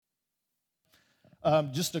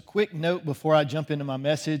Just a quick note before I jump into my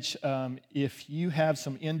message. If you have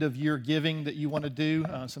some end-of-year giving that you want to do,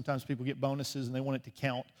 sometimes people get bonuses and they want it to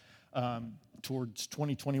count towards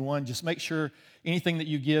 2021. Just make sure anything that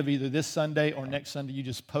you give either this Sunday or next Sunday, you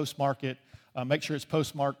just postmark it. Make sure it's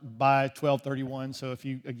postmarked by 12/31. So if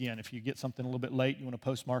you get something a little bit late, you want to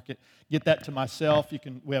postmark it. Get that to myself.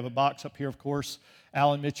 We have a box up here, of course.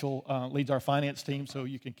 Alan Mitchell leads our finance team, so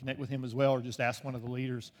you can connect with him as well, or just ask one of the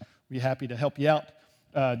leaders. We'd be happy to help you out.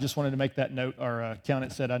 Just wanted to make that note. Our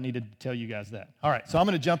accountant said I needed to tell you guys that. All right, so I'm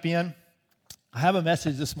going to jump in. I have a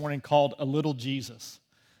message this morning called "A Little Jesus,"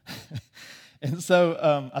 and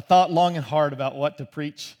so I thought long and hard about what to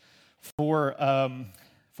preach for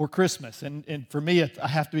Christmas. And for me, I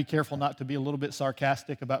have to be careful not to be a little bit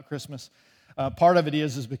sarcastic about Christmas. Part of it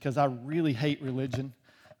is because I really hate religion.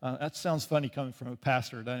 That sounds funny coming from a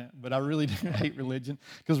pastor, doesn't it? But I really do hate religion,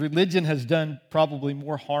 because religion has done probably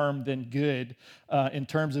more harm than good in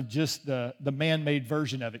terms of just the man-made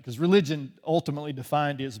version of it. Because religion, ultimately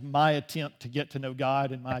defined, is my attempt to get to know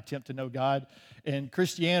God and my attempt to know God. And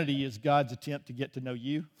Christianity is God's attempt to get to know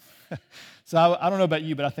you. So I don't know about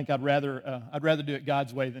you, but I think I'd rather do it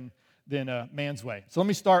God's way than man's way. So let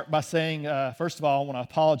me start by saying, first of all, I want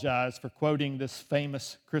to apologize for quoting this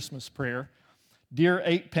famous Christmas prayer. Dear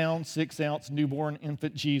 8-pound, 6-ounce newborn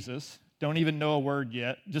infant Jesus, don't even know a word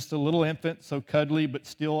yet, just a little infant, so cuddly but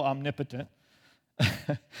still omnipotent.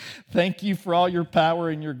 Thank you for all your power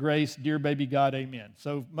and your grace, dear baby God, amen.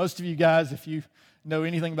 So most of you guys, if you know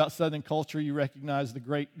anything about Southern culture, you recognize the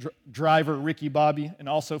great driver Ricky Bobby, and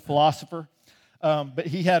also philosopher. But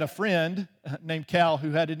he had a friend named Cal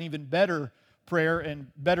who had an even better prayer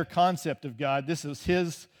and better concept of God. This is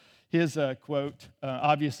his quote.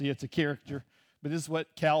 Obviously, it's a character, but this is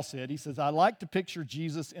what Cal said. He says, I like to picture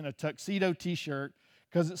Jesus in a tuxedo t-shirt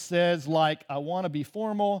because it says, like, I want to be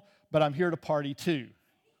formal, but I'm here to party too.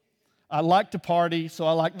 I like to party, so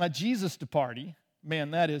I like my Jesus to party. Man,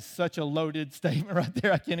 that is such a loaded statement right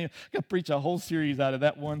there. I could preach a whole series out of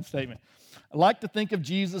that one statement. I like to think of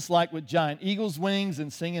Jesus like with giant eagle's wings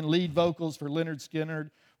and singing lead vocals for Leonard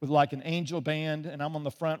Skinner with like an angel band, and I'm on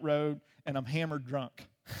the front row and I'm hammered drunk.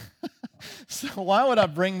 So why would I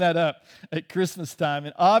bring that up at Christmas time?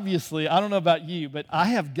 And obviously, I don't know about you, but I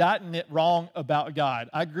have gotten it wrong about God.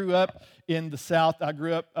 I grew up in the South. I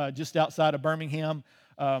grew up just outside of Birmingham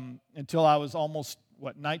until I was almost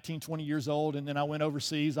 19, 20 years old, and then I went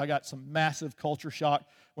overseas. I got some massive culture shock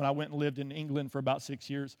when I went and lived in England for about 6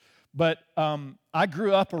 years. But I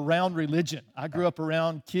grew up around religion. I grew up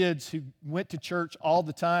around kids who went to church all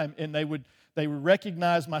the time, and they would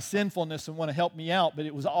recognize my sinfulness and want to help me out, but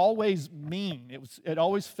it was always mean. It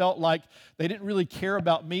always felt like they didn't really care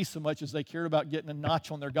about me so much as they cared about getting a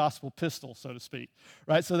notch on their gospel pistol, so to speak,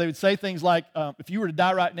 right? So they would say things like, if you were to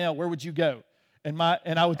die right now, where would you go? And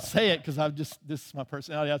I would say it because this is my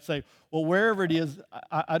personality. I'd say, well, wherever it is,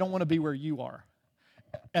 I don't want to be where you are.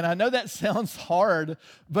 And I know that sounds hard,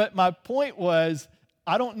 but my point was,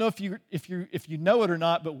 I don't know if you know it or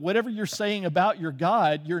not, but whatever you're saying about your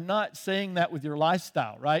God, you're not saying that with your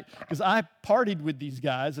lifestyle, right? Because I partied with these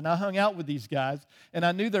guys, and I hung out with these guys, and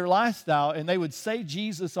I knew their lifestyle, and they would say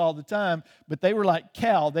Jesus all the time, but they were like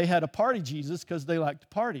Cal. They had a party Jesus because they liked to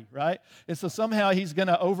party, right? And so somehow he's going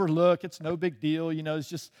to overlook, it's no big deal, it's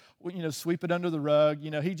just, sweep it under the rug.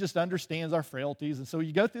 He just understands our frailties. And so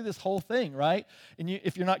you go through this whole thing, right? And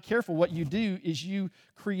if you're not careful, what you do is you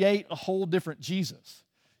create a whole different Jesus.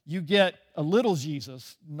 You get a little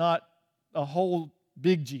Jesus, not a whole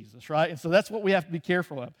big Jesus, right? And so that's what we have to be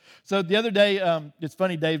careful of. So the other day, it's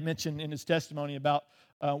funny, Dave mentioned in his testimony about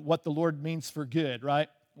what the Lord means for good, right?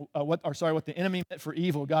 What the enemy meant for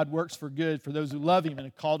evil, God works for good for those who love him and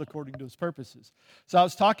are called according to his purposes. So I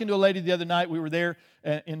was talking to a lady the other night. We were there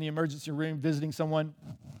in the emergency room visiting someone.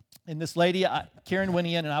 And this lady, Karen went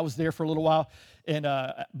in, and I was there for a little while and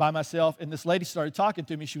by myself. And this lady started talking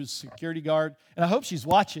to me. She was a security guard. And I hope she's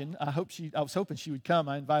watching. I was hoping she would come.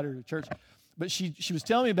 I invited her to church. But she was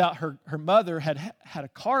telling me about her mother had a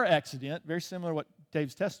car accident, very similar to what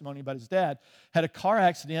Dave's testimony about his dad, had a car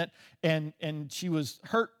accident, and she was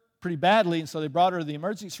hurt pretty badly, and so they brought her to the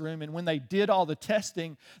emergency room, and when they did all the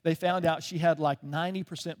testing, they found out she had like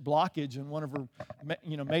 90% blockage in one of her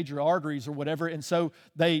major arteries or whatever, and so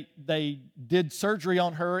they did surgery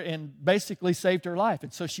on her and basically saved her life.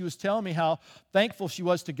 And so she was telling me how thankful she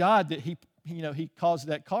was to God that he caused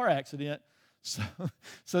that car accident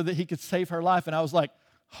so that he could save her life. And I was like,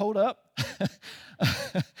 hold up.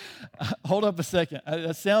 Hold up a second.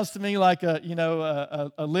 That sounds to me like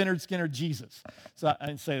a Leonard Skinner Jesus. So I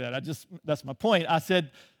didn't say that. That's my point. I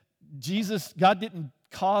said, God didn't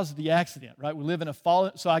caused the accident, right? We live in a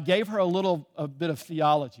fallen, so I gave her a bit of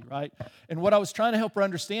theology, right? And what I was trying to help her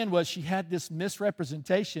understand was she had this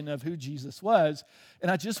misrepresentation of who Jesus was,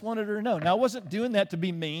 and I just wanted her to know. Now, I wasn't doing that to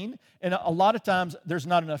be mean, and a lot of times there's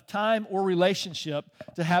not enough time or relationship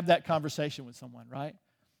to have that conversation with someone, right?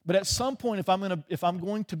 But at some point, if I'm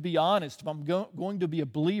going to be honest, if I'm going to be a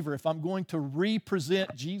believer, if I'm going to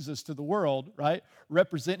represent Jesus to the world, right,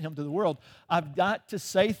 represent him to the world, I've got to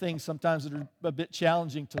say things sometimes that are a bit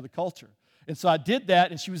challenging to the culture. And so I did that,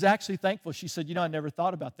 and she was actually thankful. She said, I never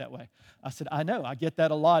thought about that way. I said, I know. I get that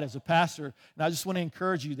a lot as a pastor, and I just want to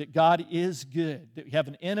encourage you that God is good, that we have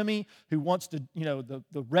an enemy who wants to,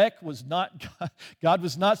 the wreck was not, God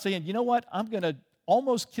was not saying, you know what, I'm going to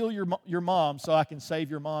almost kill your mom so I can save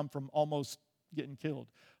your mom from almost getting killed.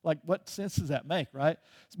 Like, what sense does that make, right?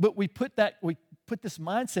 But we put this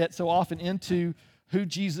mindset so often into who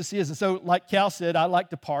Jesus is. And so, like Cal said, I like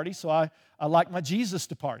to party, so I like my Jesus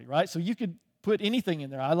to party, right? So you could put anything in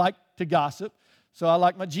there. I like to gossip, so I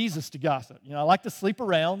like my Jesus to gossip. I like to sleep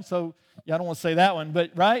around, so I don't want to say that one,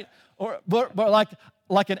 but right? But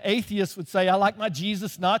like an atheist would say, I like my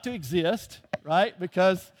Jesus not to exist, right?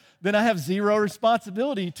 Because then I have zero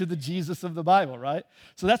responsibility to the Jesus of the Bible, right?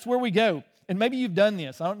 So that's where we go. And maybe you've done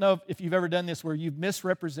this. I don't know if you've ever done this where you've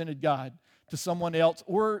misrepresented God to someone else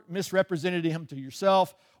or misrepresented him to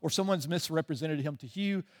yourself or someone's misrepresented him to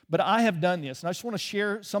you. But I have done this, and I just want to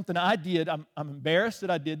share something I did. I'm embarrassed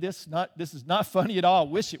that I did this. This is not funny at all. I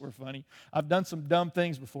wish it were funny. I've done some dumb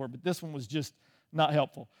things before, but this one was just not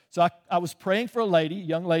helpful. So I was praying for a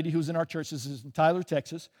young lady who was in our church. This is in Tyler,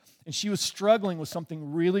 Texas. And she was struggling with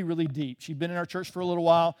something really, really deep. She'd been in our church for a little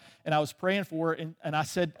while, and I was praying for her, and I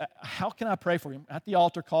said, how can I pray for you? At the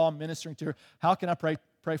altar call, I'm ministering to her. How can I pray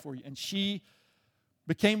for you? And she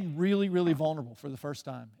became really, really vulnerable for the first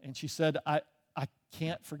time. And she said, I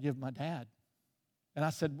can't forgive my dad. And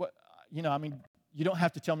I said, what? You don't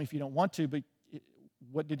have to tell me if you don't want to, but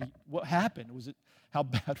what happened? How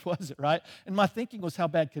bad was it, right? And my thinking was, how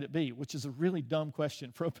bad could it be? Which is a really dumb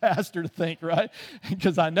question for a pastor to think, right?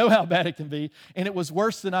 Because I know how bad it can be. And it was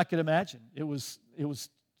worse than I could imagine. It was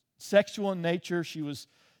sexual in nature. She was,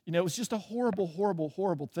 it was just a horrible, horrible,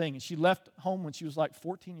 horrible thing. And she left home when she was like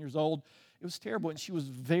 14 years old. It was terrible. And she was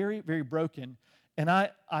very, very broken. And I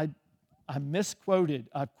misquoted.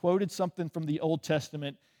 I quoted something from the Old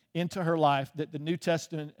Testament into her life that the New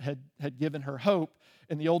Testament had given her hope,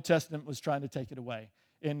 and the Old Testament was trying to take it away.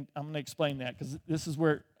 And I'm going to explain that because this is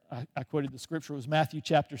where I quoted the scripture. It was Matthew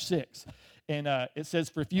chapter 6. And it says,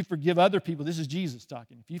 for if you forgive other people, this is Jesus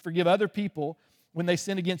talking, if you forgive other people when they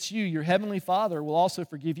sin against you, your heavenly Father will also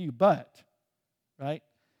forgive you. But, right,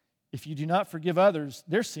 if you do not forgive others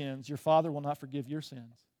their sins, your Father will not forgive your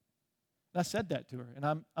sins. And I said that to her, and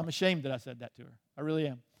I'm ashamed that I said that to her. I really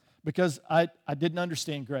am. Because I didn't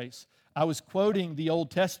understand grace. I was quoting the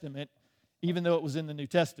Old Testament even though it was in the New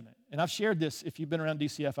Testament. And I've shared this, if you've been around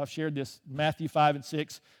DCF, I've shared this, Matthew 5 and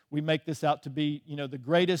 6. We make this out to be, the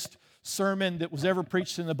greatest sermon that was ever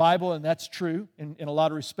preached in the Bible, and that's true in a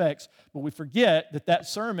lot of respects. But we forget that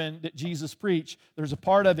sermon that Jesus preached, there's a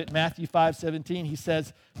part of it, Matthew 5:17, he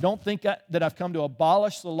says, don't think that I've come to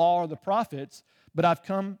abolish the law or the prophets, but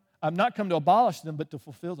I've not come to abolish them, but to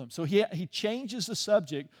fulfill them. So he changes the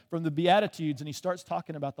subject from the Beatitudes, and he starts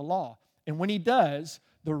talking about the law. And when he does,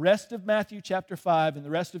 the rest of Matthew chapter 5 and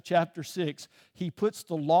the rest of chapter 6, he puts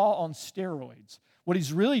the law on steroids. What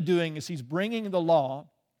he's really doing is he's bringing the law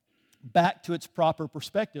back to its proper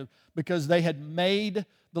perspective because they had made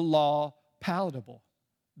the law palatable.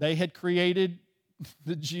 The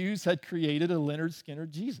Jews had created a Leonard Skinner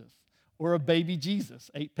Jesus or a baby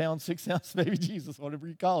Jesus, 8-pound, 6-ounce baby Jesus, whatever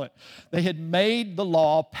you call it. They had made the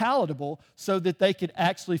law palatable so that they could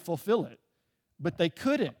actually fulfill it. But they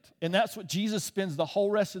couldn't. And that's what Jesus spends the whole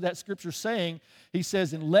rest of that scripture saying. He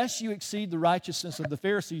says, unless you exceed the righteousness of the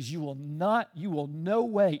Pharisees, you will in no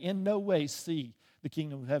way see the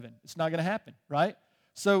kingdom of heaven. It's not going to happen, right?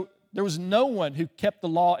 So there was no one who kept the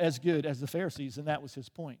law as good as the Pharisees, and that was his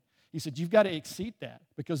point. He said, you've got to exceed that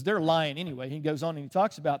because they're lying anyway. He goes on and he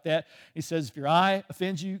talks about that. He says, if your eye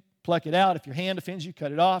offends you, pluck it out. If your hand offends you,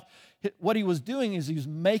 cut it off. What he was doing is he was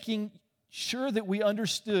making sure that we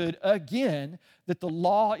understood again that the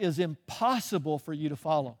law is impossible for you to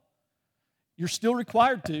follow. You're still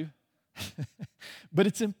required to, but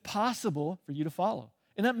it's impossible for you to follow.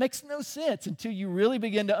 And that makes no sense until you really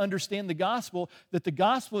begin to understand the gospel, that the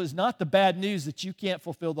gospel is not the bad news that you can't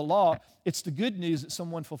fulfill the law. It's the good news that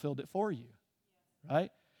someone fulfilled it for you, right?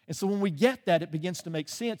 And so when we get that, it begins to make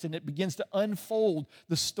sense, and it begins to unfold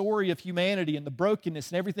the story of humanity and the brokenness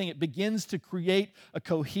and everything. It begins to create a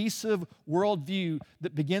cohesive worldview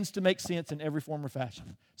that begins to make sense in every form or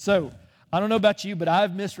fashion. So I don't know about you, but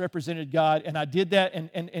I've misrepresented God, and I did that.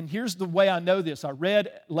 And here's the way I know this. I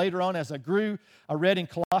read later on as I grew, I read in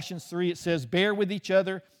Colossians 3, it says, bear with each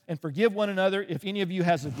other and forgive one another. If any of you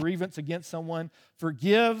has a grievance against someone,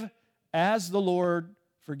 forgive as the Lord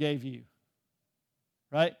forgave you.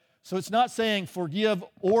 Right? So it's not saying forgive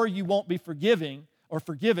or you won't be forgiving or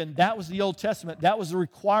forgiven. That was the Old Testament. That was the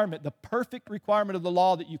requirement, the perfect requirement of the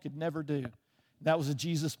law that you could never do. That was a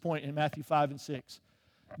Jesus point in Matthew 5 and 6.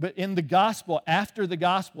 But in the gospel, after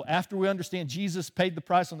we understand Jesus paid the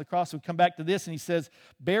price on the cross, we come back to this and he says,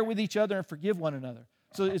 bear with each other and forgive one another.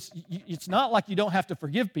 So it's not like you don't have to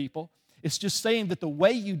forgive people. It's just saying that the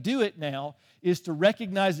way you do it now is to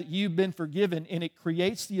recognize that you've been forgiven, and it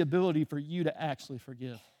creates the ability for you to actually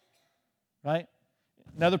forgive. Right?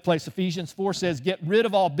 Another place, Ephesians 4 says, get rid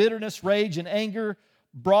of all bitterness, rage, and anger,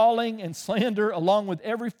 brawling and slander, along with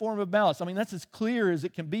every form of malice. I mean, that's as clear as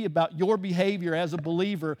it can be about your behavior as a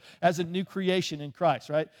believer, as a new creation in Christ,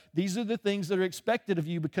 right? These are the things that are expected of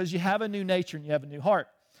you because you have a new nature and you have a new heart.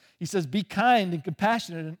 He says, be kind and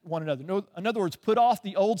compassionate to one another. In other words, put off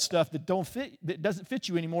the old stuff that doesn't fit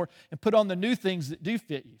you anymore, and put on the new things that do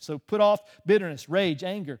fit you. So put off bitterness, rage,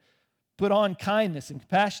 anger. Put on kindness and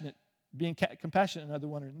being compassionate to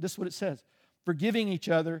another. And this is what it says. Forgiving each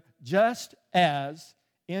other just as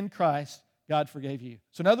in Christ God forgave you.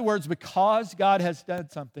 So in other words, because God has done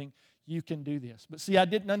something, you can do this. But see, I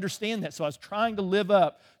didn't understand that, so I was trying to live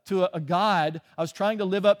up to a God. I was trying to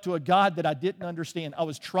live up to a God that I didn't understand. I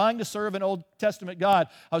was trying to serve an Old Testament God.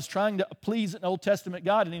 I was trying to please an Old Testament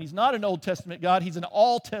God, and He's not an Old Testament God. He's an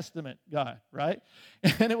All Testament God, right?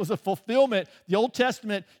 And it was a fulfillment. The Old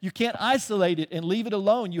Testament, you can't isolate it and leave it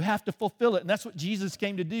alone. You have to fulfill it, and that's what Jesus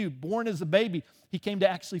came to do. Born as a baby, He came to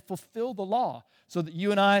actually fulfill the law, so that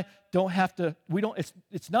you and I don't have to,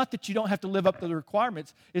 it's not that you don't have to live up to the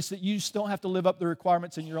requirements, it's that you just don't have to live up to the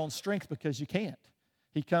requirements in your own strength because you can't.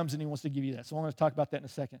 He comes and He wants to give you that. So I'm going to talk about that in a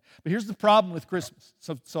second. But here's the problem with Christmas.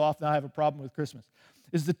 So often I have a problem with Christmas,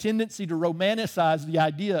 is the tendency to romanticize the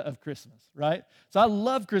idea of Christmas, right? So I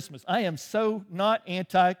love Christmas. I am so not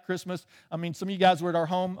anti-Christmas. I mean, some of you guys were at our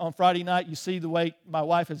home on Friday night. You see the way my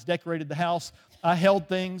wife has decorated the house. I held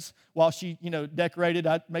things while she, decorated.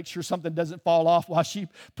 I make sure something doesn't fall off while she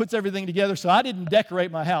puts everything together. So I didn't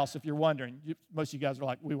decorate my house, if you're wondering. Most of you guys are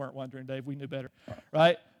like, we weren't wondering, Dave. We knew better,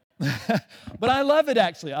 right? But I love it,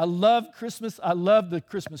 actually. I love Christmas. I love the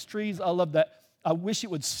Christmas trees. I love that. I wish it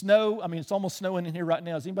would snow. I mean, it's almost snowing in here right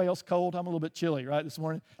now. Is anybody else cold? I'm a little bit chilly, right, this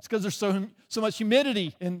morning. It's because there's so much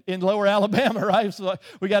humidity in lower Alabama, right? So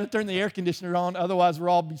we got to turn the air conditioner on. Otherwise, we'll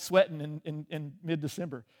all be sweating in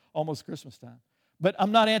mid-December, almost Christmas time. But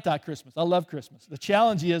I'm not anti-Christmas. I love Christmas. The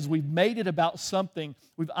challenge is we've made it about something.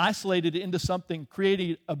 We've isolated it into something,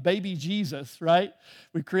 creating a baby Jesus, right?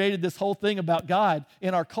 We've created this whole thing about God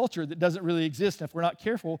in our culture that doesn't really exist. And if we're not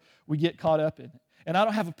careful, we get caught up in it. And I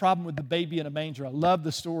don't have a problem with the baby in a manger. I love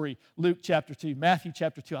the story, Luke chapter 2, Matthew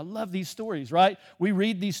chapter 2. I love these stories, right? We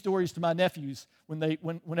read these stories to my nephews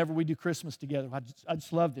whenever we do Christmas together. I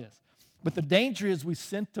just love this. But the danger is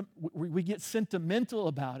we get sentimental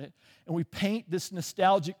about it, and we paint this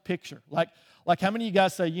nostalgic picture. Like how many of you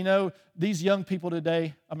guys say, these young people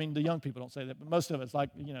today, I mean, the young people don't say that, but most of us,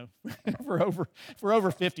 we're over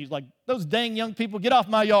 50s, like, those dang young people, get off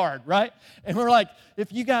my yard, right? And we're like,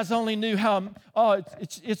 if you guys only knew how,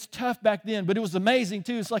 it's tough back then, but it was amazing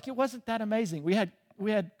too. It's like, it wasn't that amazing. We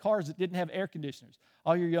had cars that didn't have air conditioners.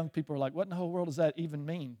 All your young people are like, what in the whole world does that even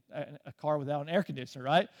mean, a car without an air conditioner,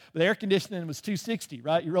 right? But the air conditioning was 260,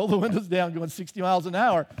 right? You roll the windows down going 60 miles an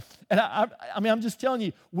hour. And I mean, I'm just telling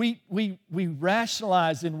you, we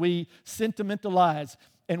rationalize and we sentimentalize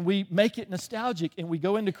and we make it nostalgic, and we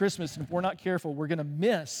go into Christmas, and if we're not careful, we're going to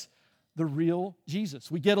miss the real Jesus.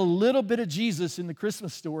 We get a little bit of Jesus in the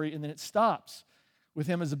Christmas story, and then it stops with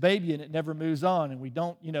Him as a baby, and it never moves on, and we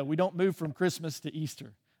don't move from Christmas to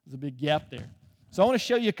Easter. There's a big gap there. So I want to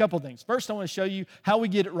show you a couple things. First, I want to show you how we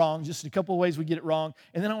get it wrong, just a couple of ways we get it wrong.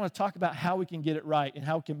 And then I want to talk about how we can get it right and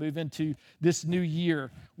how we can move into this new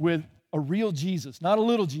year with a real Jesus. Not a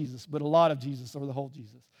little Jesus, but a lot of Jesus, or the whole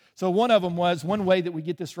Jesus. So one way that we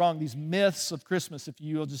get this wrong, these myths of Christmas, if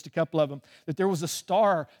you will, just a couple of them, that there was a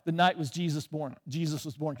star the night Jesus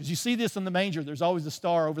was born. Because you see this in the manger. There's always a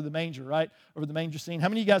star over the manger, right? Over the manger scene. How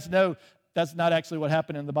many of you guys know that's not actually what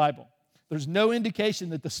happened in the Bible? There's no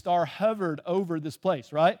indication that the star hovered over this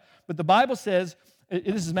place, right? But the Bible says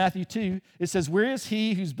this is Matthew 2. It says, "Where is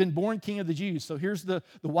he who's been born king of the Jews?" So here's the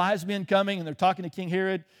wise men coming, and they're talking to King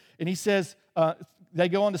Herod. And he says, they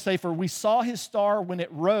go on to say, "For we saw his star when it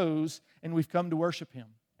rose, and we've come to worship him."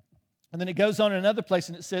 And then it goes on in another place,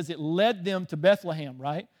 and it says it led them to Bethlehem,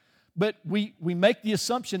 right? But we make the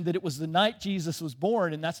assumption that it was the night Jesus was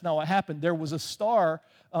born, and that's not what happened. There was a star.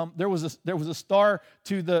 There was a star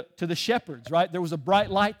to the shepherds, right? There was a bright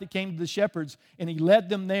light that came to the shepherds, and he led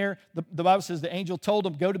them there. The Bible says the angel told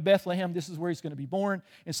them, "Go to Bethlehem. This is where he's going to be born."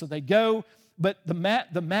 And so they go. But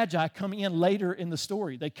the Magi come in later in the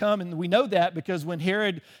story. They come, and we know that because when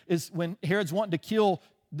Herod's wanting to kill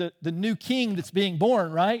the new king that's being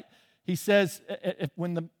born, right? He says,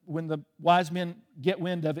 when the wise men get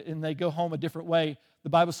wind of it and they go home a different way, the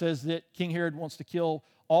Bible says that King Herod wants to kill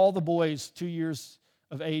all the boys 2 years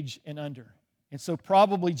of age and under. And so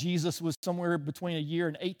probably Jesus was somewhere between a year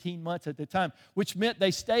and 18 months at the time, which meant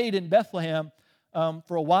they stayed in Bethlehem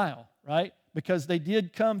for a while, right? Because they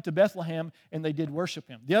did come to Bethlehem and they did worship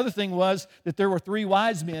him. The other thing was that there were 3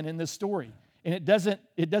 wise men in this story. And it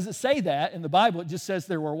doesn't say that in the Bible. It just says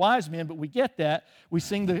there were wise men, but we get that. We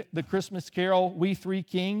sing the Christmas carol, "We Three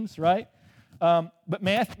Kings," right? But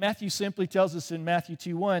Matthew simply tells us in Matthew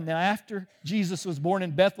 2:1, "Now after Jesus was born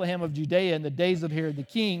in Bethlehem of Judea in the days of Herod the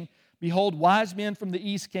king, behold, wise men from the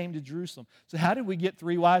east came to Jerusalem." So how did we get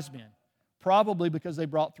 3 wise men? Probably because they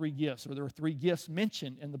brought 3 gifts, or there were 3 gifts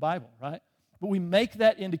mentioned in the Bible, right? But we make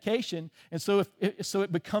that indication, and so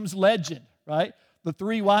it becomes legend, right? The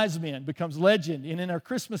 3 wise men becomes legend. And in our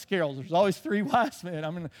Christmas carols, there's always 3 wise men.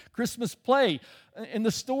 I mean, Christmas play, in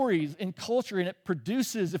the stories, in culture, and it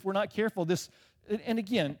produces, if we're not careful, this, and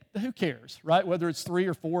again, who cares, right? Whether it's 3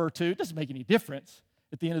 or 4 or 2, it doesn't make any difference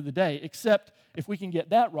at the end of the day, except if we can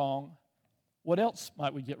get that wrong, what else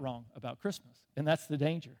might we get wrong about Christmas? And that's the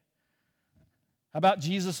danger. How about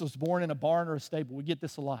Jesus was born in a barn or a stable? We get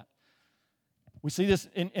this a lot. We see this,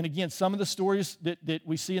 and again, some of the stories that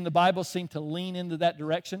we see in the Bible seem to lean into that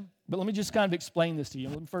direction. But let me just kind of explain this to you.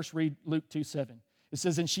 Let me first read Luke 2:7. It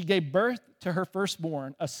says, "And she gave birth to her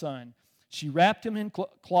firstborn, a son. She wrapped him in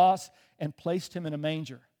cloths and placed him in a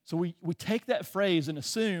manger." So we take that phrase and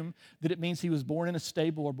assume that it means he was born in a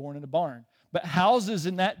stable or born in a barn. But houses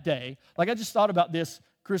in that day, like I just thought about this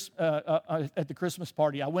at the Christmas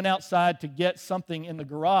party. I went outside to get something in the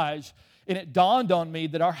garage, and it dawned on me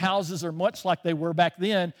that our houses are much like they were back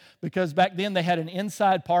then, because back then they had an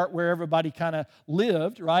inside part where everybody kind of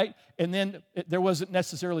lived, right? And then there wasn't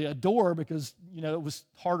necessarily a door because, it was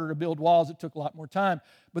harder to build walls. It took a lot more time.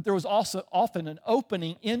 But there was also often an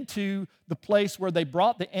opening into the place where they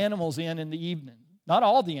brought the animals in the evening. Not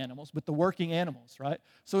all the animals, but the working animals, right?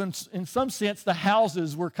 So in some sense, the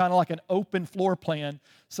houses were kind of like an open floor plan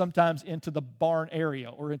sometimes into the barn area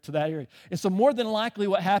or into that area. And so more than likely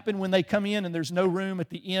what happened when they come in and there's no room at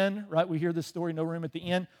the inn, right? We hear this story, no room at the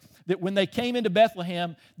inn, that when they came into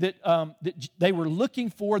Bethlehem, that they were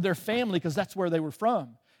looking for their family because that's where they were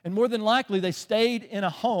from. And more than likely, they stayed in a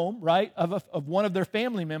home, right, of one of their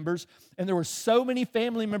family members. And there were so many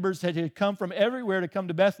family members that had come from everywhere to come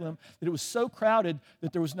to Bethlehem that it was so crowded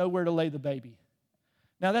that there was nowhere to lay the baby.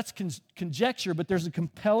 Now, that's conjecture, but there's a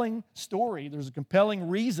compelling story. There's a compelling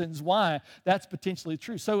reasons why that's potentially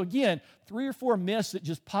true. So again, 3 or 4 myths that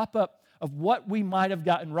just pop up of what we might have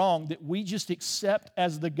gotten wrong that we just accept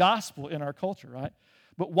as the gospel in our culture, right?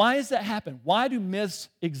 But why does that happen? Why do myths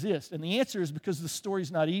exist? And the answer is because the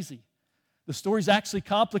story's not easy. The story's actually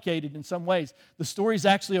complicated in some ways. The story's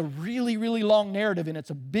actually a really, really long narrative, and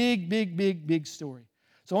it's a big, big, big, big story.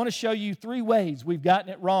 So I want to show you 3 ways we've gotten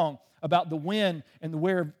it wrong about the when and the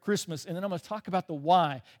where of Christmas, and then I'm going to talk about the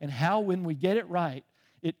why and how when we get it right,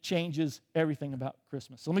 it changes everything about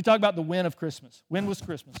Christmas. So let me talk about the when of Christmas. When was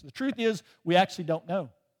Christmas? The truth is, we actually don't know.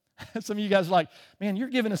 Some of you guys are like, man, you're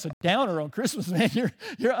giving us a downer on Christmas, man.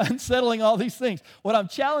 You're unsettling all these things. What I'm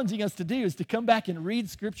challenging us to do is to come back and read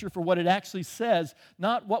Scripture for what it actually says,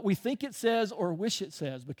 not what we think it says or wish it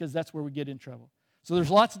says, because that's where we get in trouble. So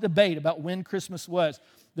there's lots of debate about when Christmas was.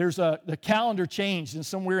 The calendar changed in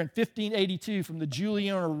somewhere in 1582 from the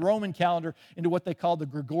Julian or Roman calendar into what they called the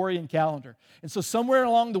Gregorian calendar. And so somewhere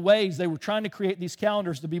along the ways, they were trying to create these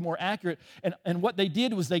calendars to be more accurate. And what they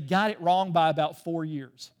did was they got it wrong by about 4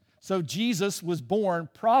 years. So Jesus was born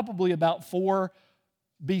probably about 4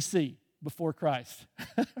 BC, before Christ,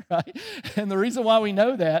 right? And the reason why we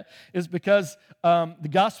know that is because the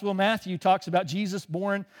Gospel of Matthew talks about Jesus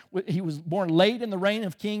he was born late in the reign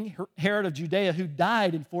of King Herod of Judea, who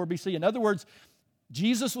died in 4 BC. In other words,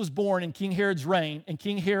 Jesus was born in King Herod's reign, and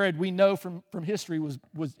King Herod, we know from history,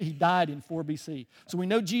 he died in 4 BC. So we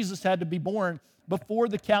know Jesus had to be born before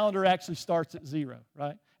the calendar actually starts at 0,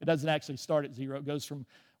 right? It doesn't actually start at 0. It goes from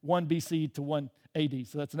 1 BC to 1 AD.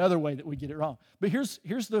 So that's another way that we get it wrong. But here's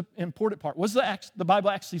the important part. What does the Bible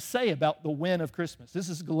actually say about the when of Christmas? This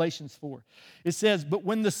is Galatians 4. It says, "But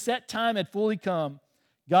when the set time had fully come,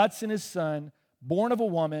 God sent his Son, born of a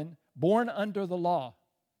woman, born under the law."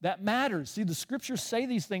 That matters. See, the Scriptures say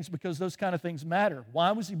these things because those kind of things matter.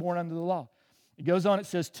 Why was he born under the law? It goes on, it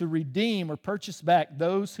says, "To redeem or purchase back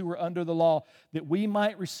those who were under the law, that we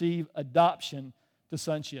might receive adoption to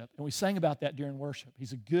sonship." And we sang about that during worship.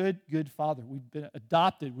 He's a good, good Father. We've been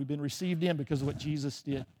adopted. We've been received in because of what Jesus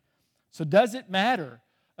did. So does it matter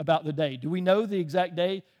about the day? Do we know the exact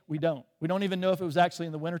day? We don't. We don't even know if it was actually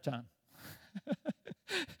in the wintertime.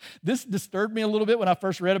 This disturbed me a little bit when I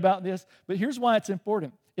first read about this, but here's why it's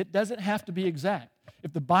important. It doesn't have to be exact.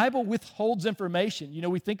 If the Bible withholds information,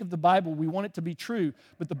 we think of the Bible, we want it to be true,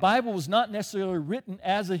 but the Bible was not necessarily written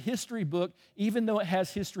as a history book, even though it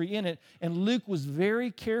has history in it. And Luke was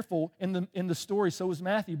very careful in the story, so was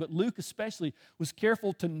Matthew, but Luke especially was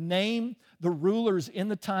careful to name the rulers in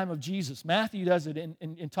the time of Jesus. Matthew does it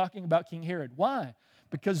in talking about King Herod. Why?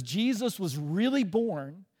 Because Jesus was really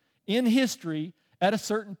born in history at a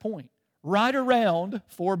certain point, right around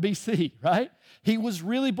 4 BC, right? He was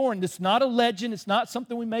really born. It's not a legend. It's not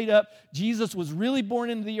something we made up. Jesus was really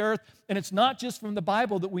born into the earth, and it's not just from the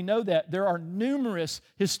Bible that we know that. There are numerous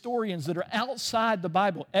historians that are outside the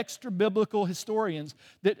Bible, extra-biblical historians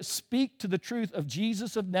that speak to the truth of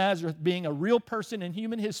Jesus of Nazareth being a real person in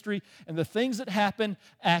human history, and the things that happened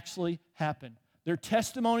actually happened. They're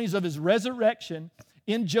testimonies of his resurrection.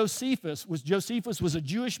 In Josephus was a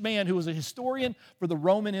Jewish man who was a historian for the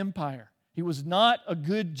Roman Empire. He was not a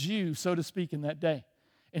good Jew, so to speak, in that day.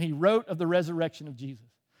 And he wrote of the resurrection of Jesus.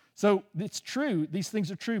 So it's true, these things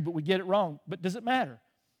are true, but we get it wrong. But does it matter?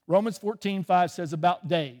 Romans 14:5 says about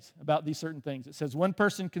days, about these certain things. It says, "One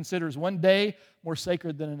person considers one day more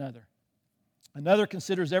sacred than another. Another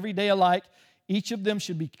considers every day alike. Each of them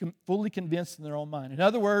should be fully convinced in their own mind." In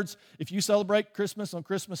other words, if you celebrate Christmas on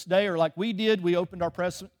Christmas Day, or like we did, we opened our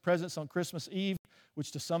presents on Christmas Eve,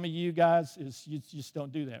 which to some of you guys is, you just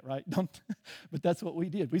don't do that, right? But that's what we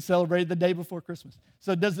did. We celebrated the day before Christmas.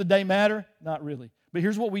 So does the day matter? Not really. But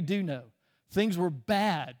here's what we do know. Things were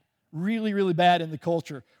bad, really, really bad in the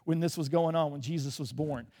culture when this was going on, when Jesus was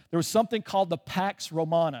born. There was something called the Pax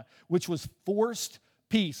Romana, which was forced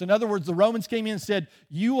peace. In other words, the Romans came in and said,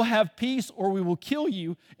 "You will have peace or we will kill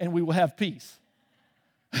you and we will have peace."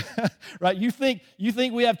 Right? You think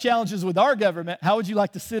we have challenges with our government. How would you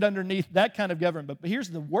like to sit underneath that kind of government? But here's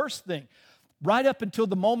the worst thing. Right up until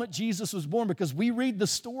the moment Jesus was born, because we read the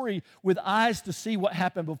story with eyes to see what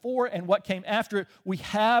happened before and what came after it, we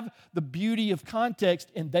have the beauty of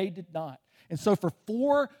context, and they did not. And so for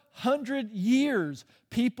 400 years,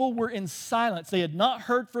 people were in silence. They had not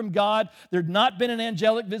heard from God. There had not been an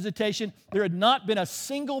angelic visitation. There had not been a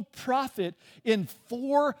single prophet in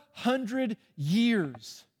 400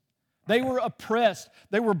 years. They were oppressed.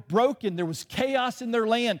 They were broken. There was chaos in their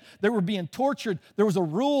land. They were being tortured. There was a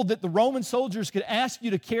rule that the Roman soldiers could ask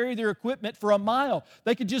you to carry their equipment for a mile.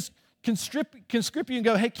 They could just conscript you and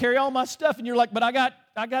go, "Hey, carry all my stuff." And you're like, "But I got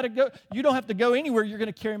to go." "You don't have to go anywhere. You're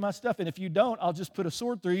going to carry my stuff. And if you don't, I'll just put a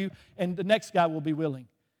sword through you, and the next guy will be willing."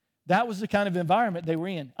 That was the kind of environment they were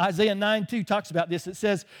in. Isaiah 9:2 talks about this. It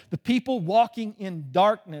says, "The people walking in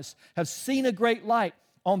darkness have seen a great light.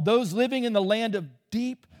 On those living in the land of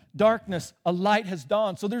deep darkness, a light has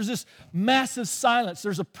dawned." So there's this massive silence.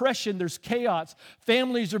 There's oppression. There's chaos.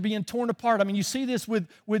 Families are being torn apart. I mean, you see this with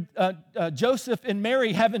Joseph and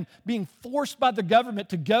Mary being forced by the government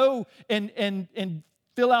to go and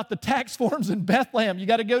fill out the tax forms in Bethlehem. You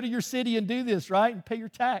got to go to your city and do this, right? And pay your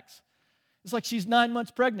tax. It's like she's 9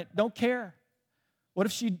 months pregnant. Don't care. What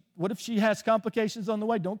if she has complications on the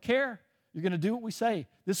way? Don't care. You're going to do what we say.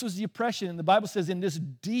 This was the oppression. And the Bible says in this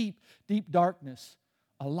deep, deep darkness,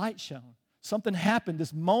 a light shone. Something happened,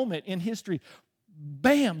 this moment in history.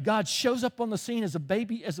 Bam, God shows up on the scene as a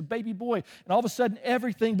baby boy, and all of a sudden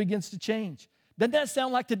everything begins to change. Doesn't that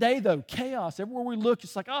sound like today, though? Chaos. Everywhere we look,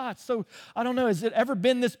 it's like, it's so, I don't know, has it ever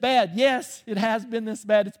been this bad? Yes, it has been this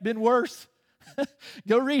bad. It's been worse.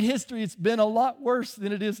 Go read history. It's been a lot worse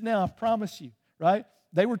than it is now, I promise you, right?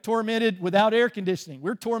 They were tormented without air conditioning.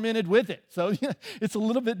 We're tormented with it. So it's a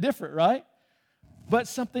little bit different, right? But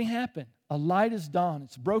something happened. A light is dawned.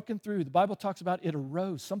 It's broken through. The Bible talks about it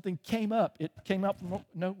arose. Something came up. It came out from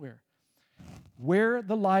nowhere. Where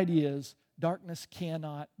the light is, darkness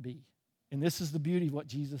cannot be. And this is the beauty of what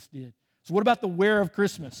Jesus did. So what about the where of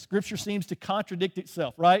Christmas? Scripture seems to contradict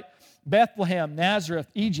itself, right? Bethlehem, Nazareth,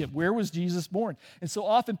 Egypt, where was Jesus born? And so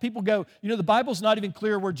often people go, the Bible's not even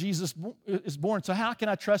clear where Jesus is born, so how can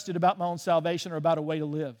I trust it about my own salvation or about a way to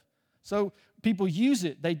live? So people use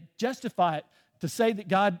it. They justify it to say that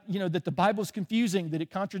God, that the Bible's confusing, that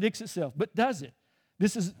it contradicts itself. But does it?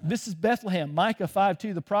 This is Bethlehem, Micah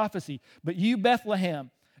 5:2, the prophecy. But you, Bethlehem,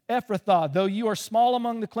 Ephrathah, though you are small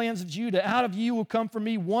among the clans of Judah, out of you will come for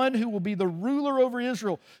me one who will be the ruler over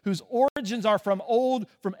Israel, whose origins are from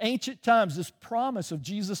ancient times, this promise of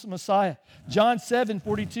Jesus the Messiah. John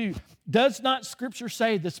 7:42, does not Scripture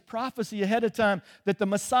say, this prophecy ahead of time, that the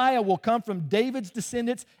Messiah will come from David's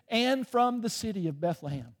descendants and from the city of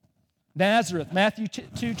Bethlehem? Nazareth, Matthew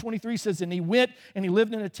 2:23 says, and he went and he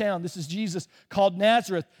lived in a town, this is Jesus, called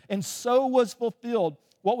Nazareth, and so was fulfilled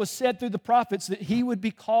what was said through the prophets, that he would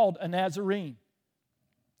be called a Nazarene.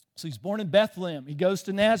 So he's born in Bethlehem. He goes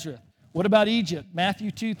to Nazareth. What about Egypt?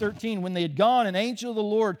 Matthew 2:13, when they had gone, an angel of the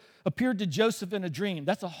Lord appeared to Joseph in a dream.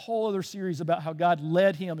 That's a whole other series about how God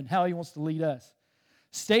led him and how he wants to lead us.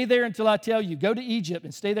 Stay there until I tell you. Go to Egypt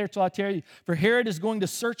and stay there until I tell you. For Herod is going to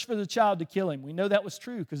search for the child to kill him. We know that was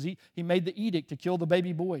true because he made the edict to kill the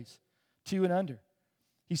baby boys, 2 and under.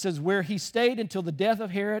 He says, where he stayed until the death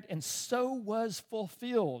of Herod, and so was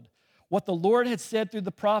fulfilled what the Lord had said through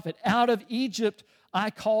the prophet, out of Egypt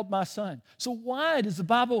I called my son. So why does the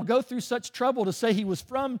Bible go through such trouble to say he was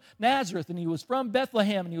from Nazareth and he was from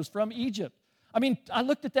Bethlehem and he was from Egypt? I mean, I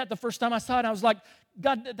looked at that the first time I saw it, and I was like,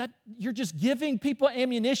 God, you're just giving people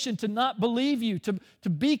ammunition to not believe you, to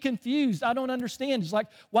be confused. I don't understand. It's like,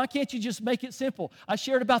 why can't you just make it simple? I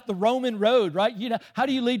shared about the Roman road, right? How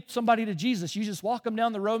do you lead somebody to Jesus? You just walk them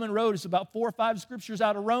down the Roman road. It's about 4 or 5 scriptures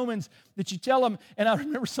out of Romans that you tell them. And I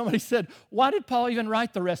remember somebody said, why did Paul even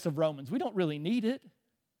write the rest of Romans? We don't really need it,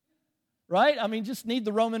 right? I mean, just need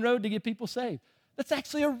the Roman road to get people saved. That's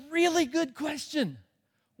actually a really good question.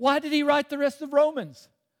 Why did he write the rest of Romans?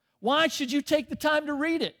 Why should you take the time to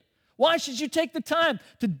read it? Why should you take the time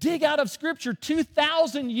to dig out of Scripture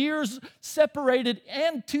 2,000 years separated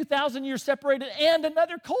and 2,000 years separated and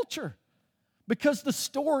another culture? Because the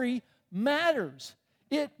story matters.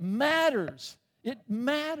 It matters. It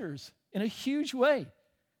matters in a huge way.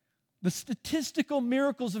 The statistical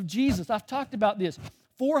miracles of Jesus, I've talked about this.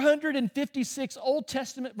 456 Old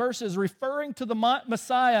Testament verses referring to the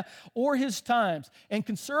Messiah or his times. And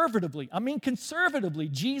conservatively,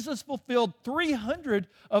 Jesus fulfilled 300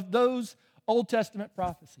 of those Old Testament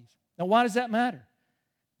prophecies. Now, why does that matter?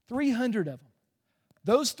 300 of them.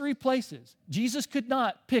 Those 3 places, Jesus could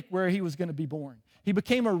not pick where he was going to be born. He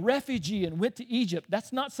became a refugee and went to Egypt.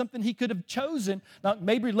 That's not something he could have chosen. Now,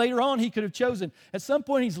 maybe later on he could have chosen. At some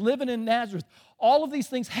point, he's living in Nazareth. All of these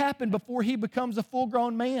things happen before he becomes a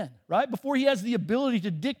full-grown man, right? Before he has the ability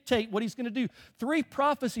to dictate what he's going to do. 3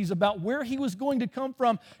 prophecies about where he was going to come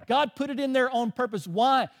from. God put it in there on purpose.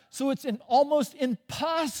 Why? So it's almost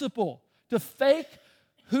impossible to fake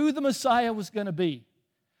who the Messiah was going to be.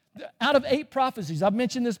 Out of 8 prophecies, I've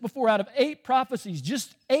mentioned this before, out of 8 prophecies,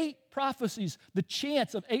 just 8 prophecies, the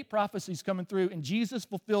chance of 8 prophecies coming through, and Jesus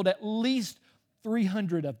fulfilled at least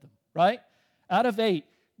 300 of them, right? Out of 8,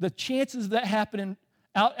 the chances of that happening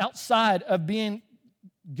outside of being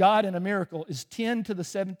God in a miracle is 10 to the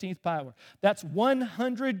 17th power. That's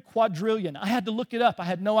 100 quadrillion. I had to look it up. I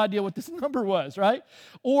had no idea what this number was, right?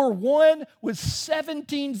 Or 1 with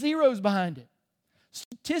 17 zeros behind it.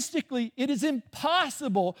 Statistically, it is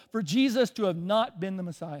impossible for Jesus to have not been the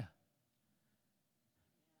Messiah.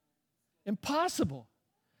 Impossible.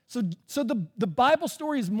 So the Bible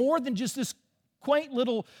story is more than just this quaint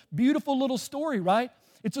little, beautiful little story, right?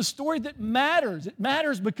 It's a story that matters. It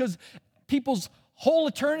matters because people's whole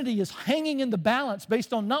eternity is hanging in the balance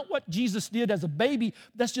based on not what Jesus did as a baby.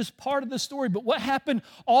 That's just part of the story. But what happened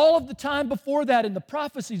all of the time before that in the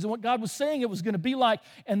prophecies and what God was saying it was going to be like,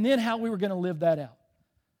 and then how we were going to live that out.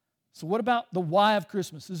 So what about the why of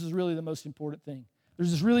Christmas? This is really the most important thing.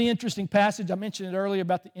 There's this really interesting passage. I mentioned it earlier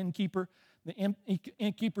about the innkeeper. The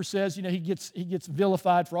innkeeper says, he gets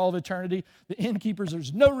vilified for all of eternity. The innkeepers,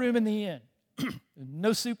 there's no room in the inn.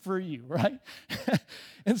 No soup for you, right?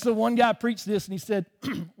 And so one guy preached this, and he said,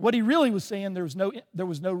 what he really was saying, there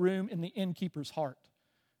was no room in the innkeeper's heart.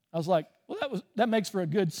 I was like, well, that makes for a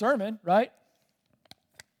good sermon, right?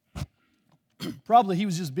 Probably he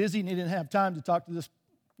was just busy and he didn't have time to talk to this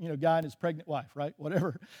guy and his pregnant wife, right?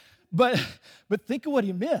 Whatever. But think of what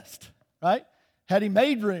he missed, right? Had he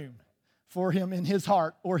made room for him in his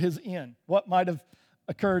heart or his inn, what might have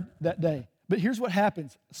occurred that day? But here's what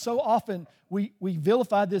happens. So often we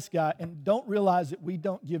vilify this guy and don't realize that we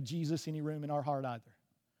don't give Jesus any room in our heart either,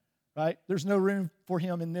 right? There's no room for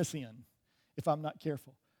him in this inn, if I'm not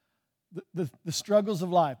careful. The struggles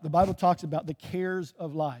of life. The Bible talks about the cares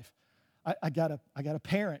of life. I got a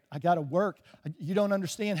parent. I got to work. You don't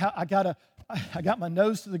understand how I got my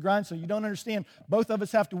nose to the grindstone. You don't understand. Both of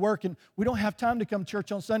us have to work, and we don't have time to come to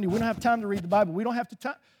church on Sunday. We don't have time to read the Bible. We don't have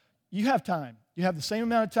time. You have time. You have the same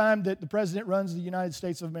amount of time that the president runs the United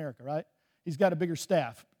States of America, right? He's got a bigger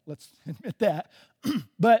staff. Let's admit that.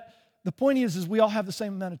 But the point is we all have the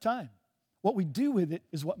same amount of time. What we do with it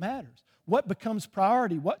is what matters. What becomes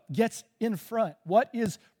priority, what gets in front, what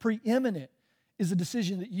is preeminent is a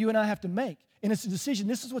decision that you and I have to make. And it's a decision,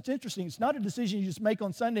 this is what's interesting, it's not a decision you just make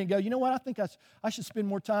on Sunday and go, you know what, I think I should spend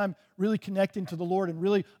more time really connecting to the Lord and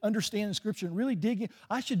really understanding Scripture and really digging.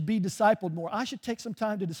 I should be discipled more. I should take some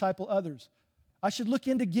time to disciple others. I should look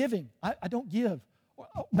into giving. I don't give.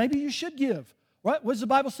 Maybe you should give. Right? What does the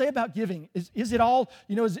Bible say about giving? Is it all,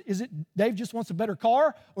 is it Dave just wants a better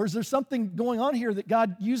car? Or is there something going on here that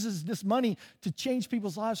God uses this money to change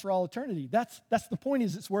people's lives for all eternity? That's the point,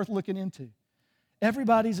 is it's worth looking into.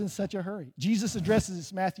 Everybody's in such a hurry. Jesus addresses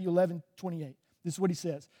this, Matthew 11:28. This is what he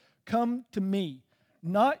says. Come to me,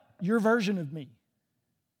 not your version of me.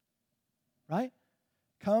 Right?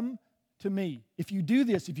 Come to me. If you do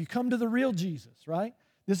this, if you come to the real Jesus, right?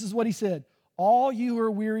 This is what he said. All you who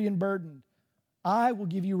are weary and burdened, I will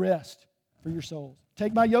give you rest for your souls.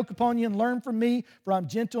 Take my yoke upon you and learn from me, for I'm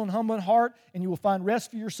gentle and humble in heart, and you will find rest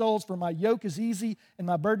for your souls, for my yoke is easy and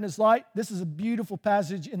my burden is light. This is a beautiful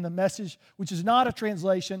passage in the Message, which is not a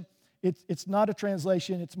translation. It's not a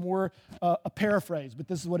translation. It's more a paraphrase, but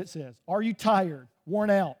this is what it says. Are you tired, worn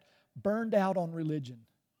out, burned out on religion?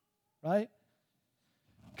 Right?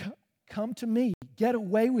 Come to me. Get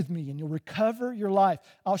away with me, and you'll recover your life.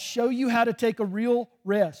 I'll show you how to take a real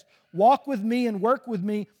rest. Walk with me and work with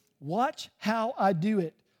me. Watch how I do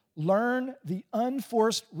it. Learn the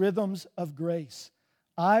unforced rhythms of grace.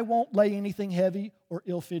 I won't lay anything heavy or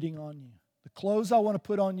ill-fitting on you. The clothes I want to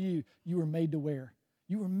put on you, you were made to wear.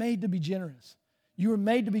 You were made to be generous. You were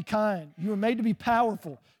made to be kind. You were made to be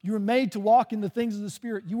powerful. You were made to walk in the things of the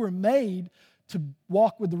Spirit. You were made to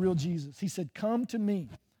walk with the real Jesus. He said, come to me.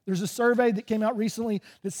 There's a survey that came out recently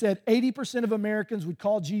that said 80% of Americans would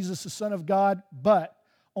call Jesus the Son of God, but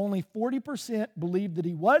only 40% believed that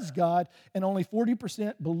he was God, and only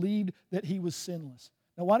 40% believed that he was sinless.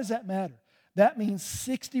 Now, why does that matter? That means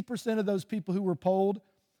 60% of those people who were polled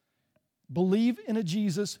believe in a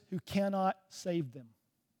Jesus who cannot save them.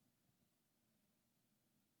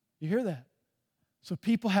 You hear that? So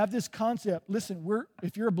people have this concept. Listen,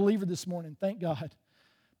 if you're a believer this morning, thank God.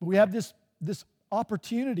 But we have this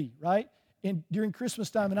opportunity, right? During Christmas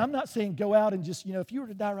time, and I'm not saying go out and just, if you were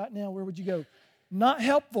to die right now, where would you go? Not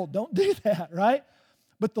helpful. Don't do that, right?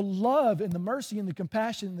 But the love and the mercy and the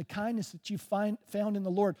compassion and the kindness that you found in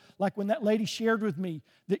the Lord, like when that lady shared with me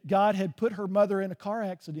that God had put her mother in a car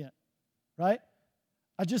accident, right?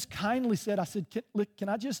 I just kindly said, can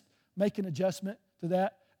I just make an adjustment to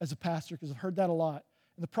that as a pastor? Because I've heard that a lot.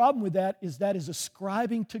 And the problem with that is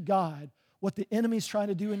ascribing to God what the enemy's trying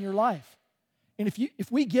to do in your life. And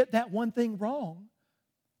if we get that one thing wrong,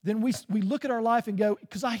 then we look at our life and go,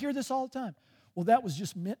 because I hear this all the time, well, that was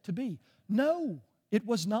just meant to be. No, it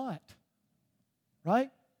was not. Right?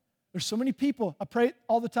 There's so many people. I pray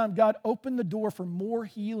all the time, God, open the door for more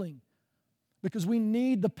healing, because we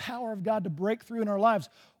need the power of God to break through in our lives.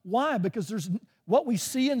 Why? Because there's what we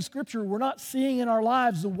see in Scripture, we're not seeing in our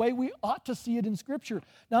lives the way we ought to see it in Scripture.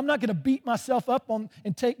 Now, I'm not going to beat myself up on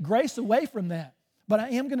and take grace away from that, but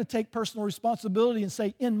I am going to take personal responsibility and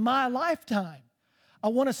say, in my lifetime, I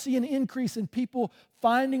want to see an increase in people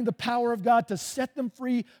finding the power of God to set them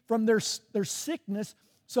free from their sickness,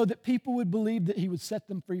 so that people would believe that he would set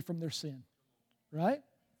them free from their sin. Right?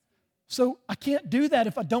 So I can't do that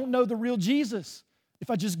if I don't know the real Jesus, if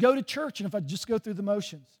I just go to church and if I just go through the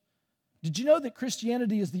motions. Did you know that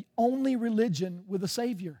Christianity is the only religion with a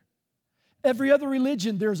Savior? Every other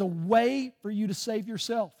religion, there's a way for you to save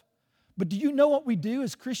yourself. But do you know what we do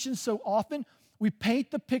as Christians so often? We paint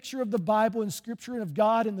the picture of the Bible and Scripture and of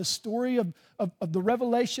God and the story of the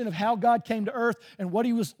revelation of how God came to earth and what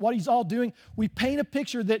He's all doing. We paint a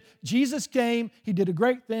picture that Jesus came, He did a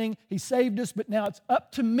great thing, He saved us, but now it's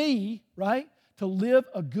up to me, right, to live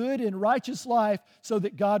a good and righteous life so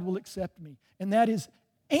that God will accept me. And that is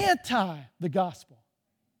anti the gospel.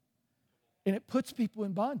 And it puts people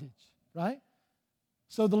in bondage, right?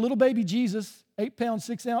 So the little baby Jesus, 8-pound,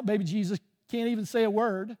 6-ounce baby Jesus, can't even say a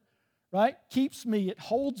word, right? Keeps me, it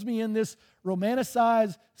holds me in this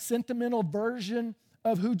romanticized, sentimental version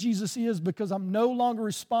of who Jesus is, because I'm no longer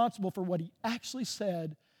responsible for what He actually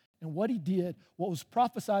said and what He did, what was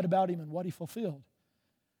prophesied about Him and what He fulfilled.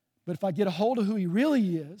 But if I get a hold of who He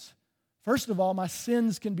really is, First of all, my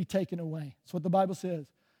sins can be taken away. That's what the Bible says.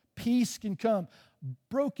 Peace can come.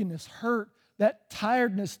 Brokenness, hurt, that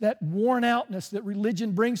tiredness, that worn outness that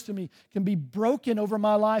religion brings to me can be broken over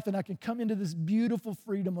my life, and I can come into this beautiful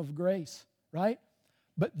freedom of grace, right?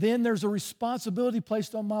 But then there's a responsibility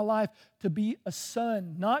placed on my life to be a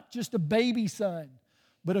son, not just a baby son,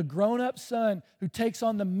 but a grown-up son who takes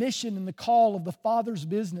on the mission and the call of the Father's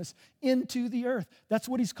business into the earth. That's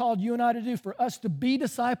what He's called you and I to do, for us to be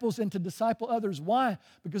disciples and to disciple others. Why?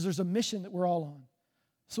 Because there's a mission that we're all on.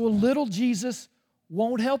 So a little Jesus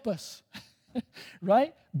won't help us,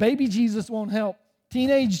 right? Baby Jesus won't help.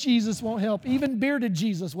 Teenage Jesus won't help. Even bearded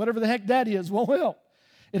Jesus, whatever the heck that is, won't help.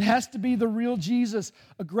 It has to be the real Jesus,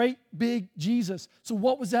 a great big Jesus. So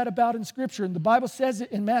what was that about in Scripture? And the Bible says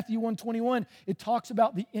it in Matthew 1:21. It talks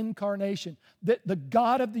about the incarnation, that the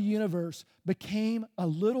God of the universe became a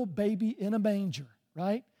little baby in a manger,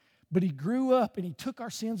 right? But He grew up and He took our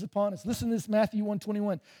sins upon us. Listen to this, Matthew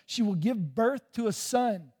 1:21. She will give birth to a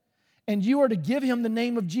son, and you are to give Him the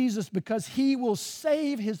name of Jesus because He will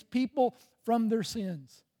save His people from their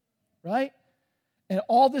sins, right? And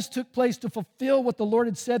all this took place to fulfill what the Lord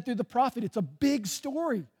had said through the prophet. It's a big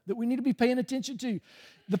story that we need to be paying attention to.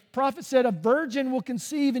 The prophet said, a virgin will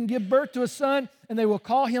conceive and give birth to a son, and they will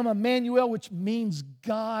call him Emmanuel, which means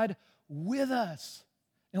God with us.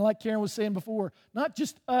 And like Karen was saying before, not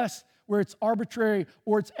just us, where it's arbitrary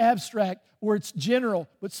or it's abstract or it's general,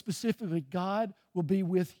 but specifically, God will be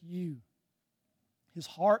with you. His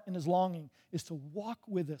heart and His longing is to walk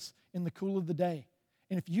with us in the cool of the day.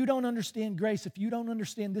 And if you don't understand grace, if you don't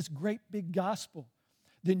understand this great big gospel,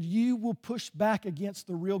 then you will push back against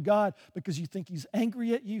the real God because you think He's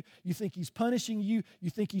angry at you, you think He's punishing you, you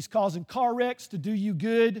think He's causing car wrecks to do you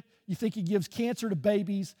good, you think He gives cancer to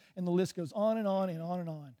babies, and the list goes on and on and on and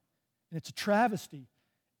on. And it's a travesty,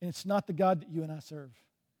 and it's not the God that you and I serve.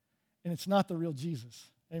 And it's not the real Jesus.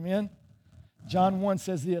 Amen? John 1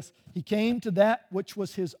 says this, He came to that which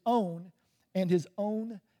was His own, and His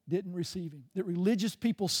own didn't receive Him. That religious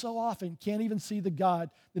people so often can't even see the God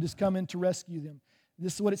that has come in to rescue them.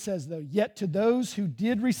 This is what it says, though. Yet to those who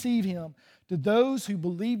did receive Him, to those who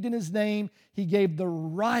believed in His name, He gave the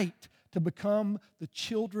right to become the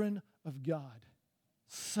children of God.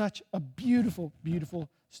 Such a beautiful, beautiful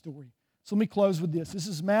story. So let me close with this. This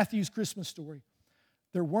is Matthew's Christmas story.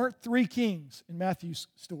 There weren't 3 kings in Matthew's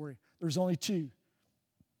story. There's only 2.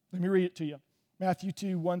 Let me read it to you. Matthew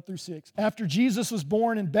 2, 1 through 6. After Jesus was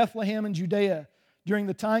born in Bethlehem in Judea, during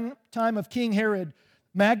the time of King Herod,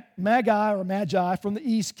 Magi from the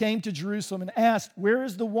east came to Jerusalem and asked, where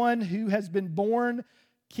is the one who has been born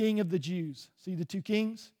King of the Jews? See the 2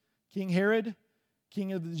 kings? King Herod,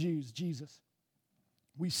 King of the Jews, Jesus.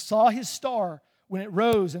 We saw His star when it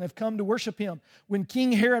rose and have come to worship Him. When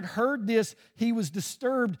King Herod heard this, he was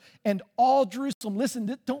disturbed, and all Jerusalem,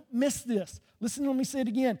 listen, don't miss this. Listen, let me say it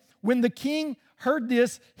again. When the king heard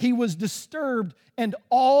this, he was disturbed, and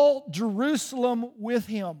all Jerusalem with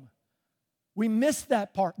him. We missed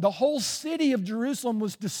that part. The whole city of Jerusalem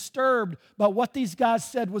was disturbed by what these guys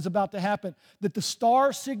said was about to happen. That the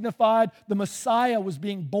star signified the Messiah was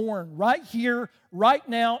being born right here, right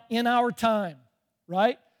now, in our time,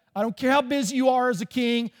 right? I don't care how busy you are as a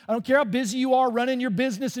king. I don't care how busy you are running your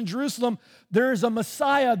business in Jerusalem. There is a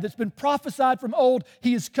Messiah that's been prophesied from old.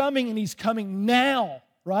 He is coming, and He's coming now,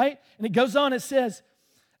 right? And it goes on, it says,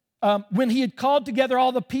 when He had called together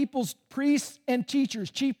all the people's priests and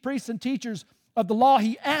teachers, chief priests and teachers of the law,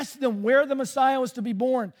 He asked them where the Messiah was to be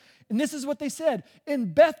born. And this is what they said.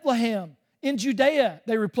 In Bethlehem, in Judea,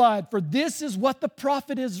 they replied, for this is what the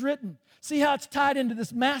prophet has written. See how it's tied into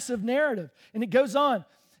this massive narrative. And it goes on.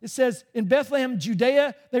 It says, in Bethlehem,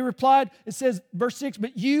 Judea, they replied, it says, verse 6,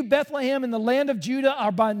 but you, Bethlehem, in the land of Judah,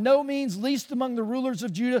 are by no means least among the rulers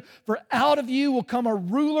of Judah, for out of you will come a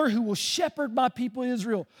ruler who will shepherd my people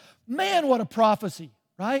Israel. Man, what a prophecy,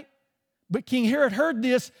 right? But King Herod heard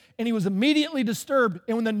this, and he was immediately disturbed.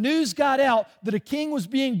 And when the news got out that a king was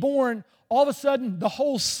being born, all of a sudden, the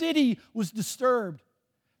whole city was disturbed.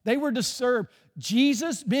 They were disturbed.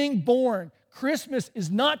 Jesus being born, Christmas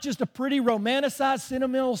is not just a pretty romanticized,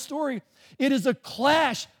 sentimental story. It is a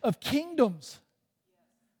clash of kingdoms.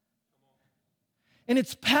 And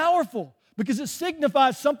it's powerful because it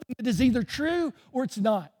signifies something that is either true or it's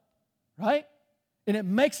not, right? And it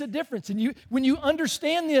makes a difference. And when you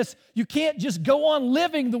understand this, you can't just go on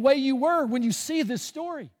living the way you were when you see this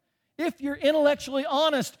story. If you're intellectually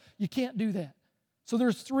honest, you can't do that. So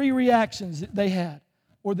there's 3 reactions that they had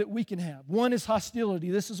or that we can have. One is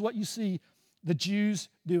hostility. This is what you see the Jews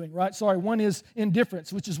doing, right? One is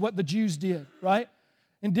indifference, which is what the Jews did, right?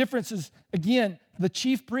 Indifference is, again, the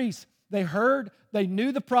chief priests. They heard, they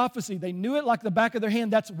knew the prophecy. They knew it like the back of their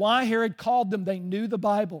hand. That's why Herod called them. They knew the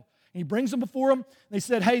Bible. And he brings them before him. They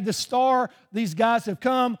said, hey, the star, these guys have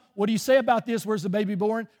come. What do you say about this? Where's the baby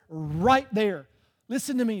born? Right there.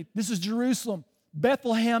 Listen to me. This is Jerusalem.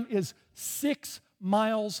 Bethlehem is 6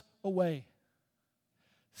 miles away.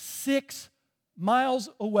 6 miles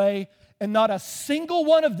away, and not a single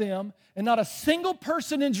one of them, and not a single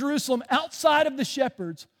person in Jerusalem outside of the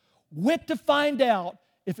shepherds went to find out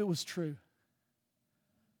if it was true.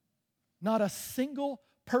 Not a single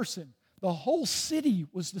person. The whole city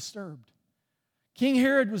was disturbed. King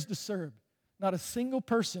Herod was disturbed. Not a single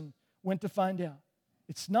person went to find out.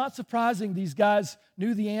 It's not surprising these guys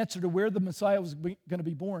knew the answer to where the Messiah was going to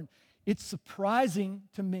be born. It's surprising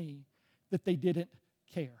to me that they didn't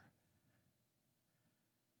care.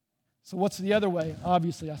 So what's the other way?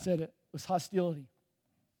 Obviously, I said it was hostility.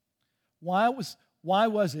 Why was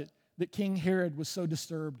it that King Herod was so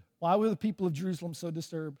disturbed? Why were the people of Jerusalem so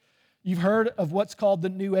disturbed? You've heard of what's called the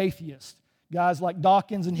New Atheist. Guys like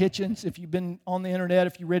Dawkins and Hitchens, if you've been on the internet,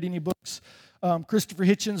 if you read any books, Christopher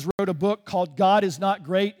Hitchens wrote a book called God is Not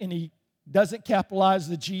Great, and he doesn't capitalize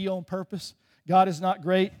the G on purpose. God is Not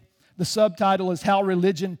Great. The subtitle is How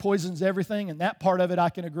Religion Poisons Everything, and that part of it I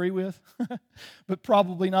can agree with, but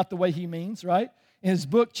probably not the way he means, right? In his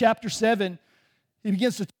book, chapter 7, he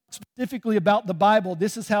begins to talk specifically about the Bible.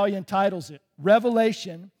 This is how he entitles it: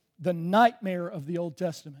 Revelation, the Nightmare of the Old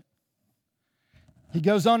Testament. He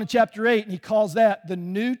goes on in chapter 8, and he calls that the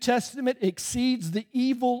New Testament exceeds the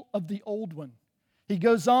evil of the old one. He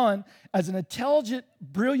goes on as an intelligent,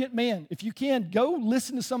 brilliant man. If you can, go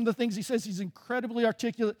listen to some of the things he says. He's incredibly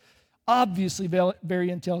articulate, obviously very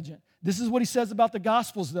intelligent. This is what he says about the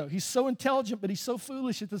Gospels, though. He's so intelligent, but he's so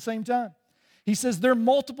foolish at the same time. He says there are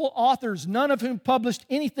multiple authors, none of whom published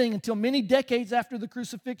anything until many decades after the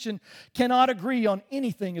crucifixion, cannot agree on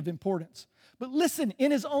anything of importance. But listen,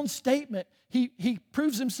 in his own statement, he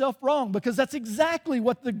proves himself wrong, because that's exactly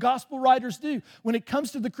what the gospel writers do. When it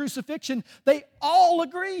comes to the crucifixion, they all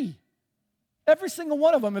agree. Every single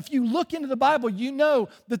one of them. If you look into the Bible, you know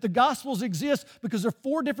that the Gospels exist because there are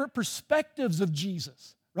 4 different perspectives of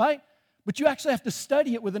Jesus, right? But you actually have to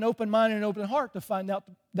study it with an open mind and an open heart to find out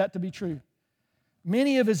that to be true.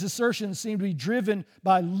 Many of his assertions seem to be driven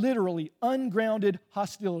by literally ungrounded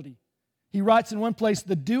hostility. He writes in one place,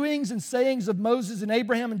 the doings and sayings of Moses and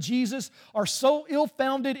Abraham and Jesus are so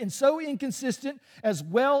ill-founded and so inconsistent, as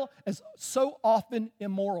well as so often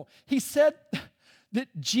immoral. He said that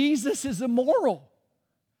Jesus is immoral.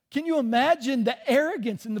 Can you imagine the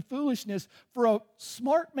arrogance and the foolishness for a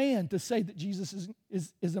smart man to say that Jesus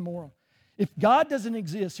is immoral? If God doesn't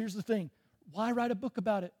exist, here's the thing: why write a book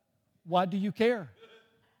about it? Why do you care?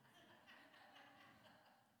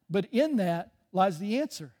 But in that lies the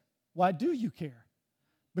answer. Why do you care?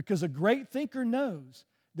 Because a great thinker knows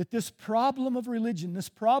that this problem of religion, this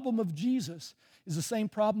problem of Jesus, is the same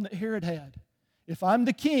problem that Herod had. If I'm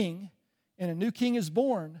the king and a new king is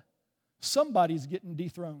born, somebody's getting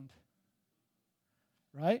dethroned.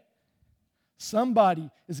 Right? Somebody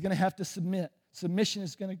is going to have to submit. Submission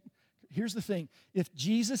is going to... Here's the thing. If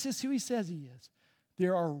Jesus is who he says he is,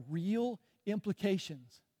 there are real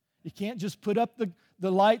implications. You can't just put up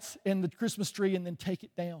the lights and the Christmas tree and then take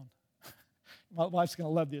it down. My wife's going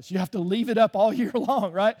to love this. You have to leave it up all year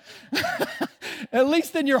long, right? At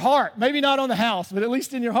least in your heart. Maybe not on the house, but at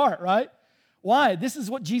least in your heart, right? Why? This is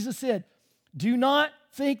what Jesus said. Do not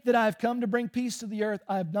think that I have come to bring peace to the earth.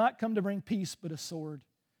 I have not come to bring peace, but a sword.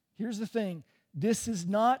 Here's the thing. This is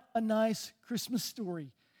not a nice Christmas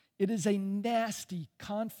story. It is a nasty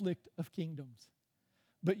conflict of kingdoms.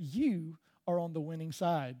 But you are on the winning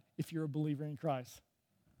side if you're a believer in Christ.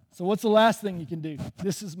 So what's the last thing you can do?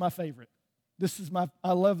 This is my favorite.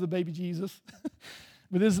 I love the baby Jesus,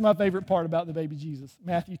 but this is my favorite part about the baby Jesus.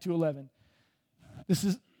 Matthew 2:11. This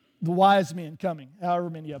is the wise men coming,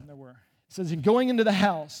 however many of them there were. It says, in going into the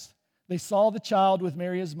house, they saw the child with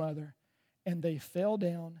Mary his mother, and they fell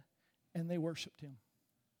down and they worshiped him.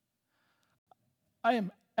 I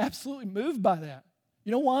am absolutely moved by that.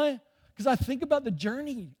 You know why? Because I think about the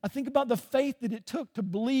journey. I think about the faith that it took to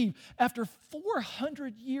believe after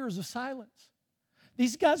 400 years of silence.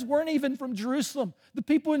 These guys weren't even from Jerusalem. The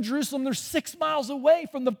people in Jerusalem, they're 6 miles away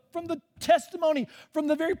from the testimony, from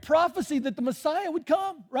the very prophecy that the Messiah would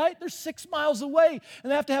come, right? They're 6 miles away,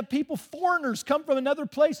 and they have to have people, foreigners, come from another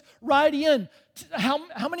place, ride in.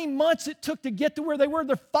 How many months it took to get to where they were?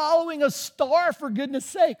 They're following a star, for goodness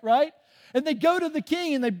sake, right? And they go to the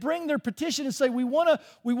king and they bring their petition and say, we want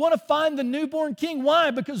to find the newborn king. Why?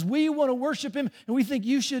 Because we want to worship him, and we think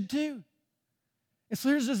you should too. And so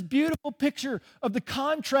there's this beautiful picture of the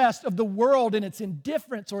contrast of the world and its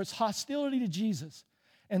indifference or its hostility to Jesus.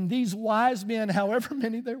 And these wise men, however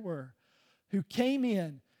many there were, who came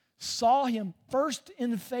in, saw him first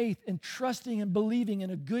in faith and trusting and believing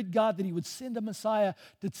in a good God that he would send a Messiah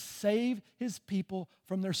to save his people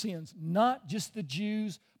from their sins. Not just the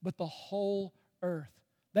Jews, but the whole earth.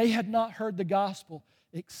 They had not heard the gospel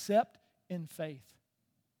except in faith.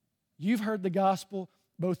 You've heard the gospel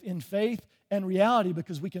both in faith and reality,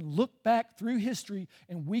 because we can look back through history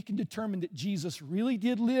and we can determine that Jesus really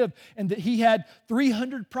did live and that he had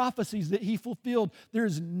 300 prophecies that he fulfilled. There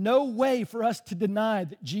is no way for us to deny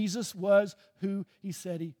that Jesus was who he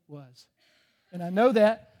said he was. And I know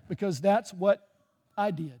that because that's what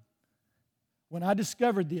I did. When I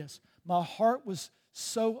discovered this, my heart was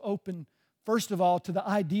so open, first of all, to the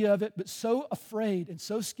idea of it, but so afraid and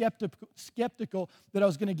so skeptical that I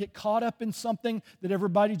was going to get caught up in something that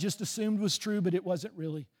everybody just assumed was true, but it wasn't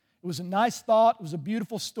really. It was a nice thought, it was a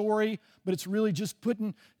beautiful story, but it's really just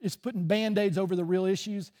putting Band-Aids over the real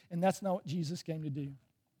issues, and that's not what Jesus came to do.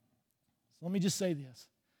 So let me just say this.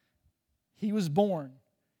 He was born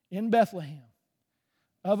in Bethlehem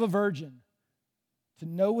of a virgin to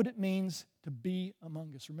know what it means to be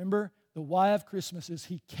among us. Remember, the why of Christmas is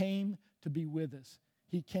he came to be with us.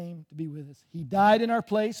 He came to be with us. He died in our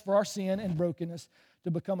place for our sin and brokenness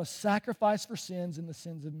to become a sacrifice for sins and the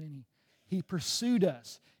sins of many. He pursued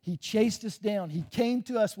us. He chased us down. He came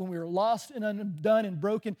to us when we were lost and undone and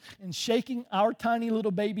broken and shaking our tiny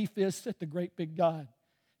little baby fists at the great big God.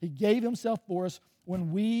 He gave himself for us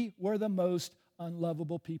when we were the most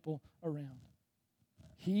unlovable people around.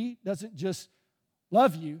 He doesn't just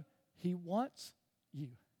love you, he wants you.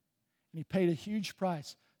 And he paid a huge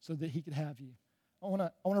price so that he could have you. I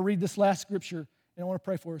want to read this last scripture, and I want to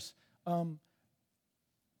pray for us.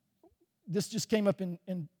 This just came up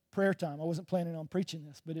in prayer time. I wasn't planning on preaching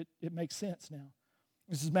this, but it makes sense now.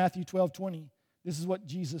 This is Matthew 12:20. This is what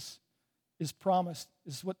Jesus is promised.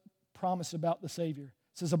 This is what promised about the Savior.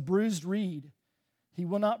 It says, a bruised reed he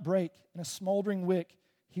will not break, and a smoldering wick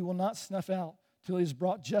he will not snuff out till he has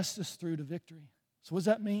brought justice through to victory. So what does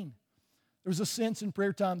that mean? There was a sense in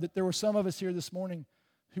prayer time that there were some of us here this morning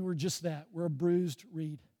who were just that. We're a bruised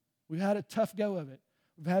reed. We've had a tough go of it.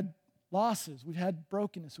 We've had losses. We've had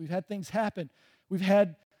brokenness. We've had things happen. We've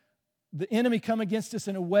had the enemy come against us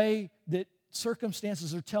in a way that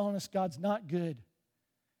circumstances are telling us God's not good.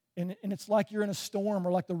 And it's like you're in a storm,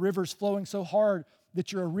 or like the river's flowing so hard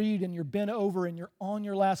that you're a reed and you're bent over and you're on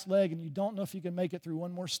your last leg and you don't know if you can make it through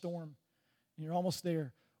one more storm. And you're almost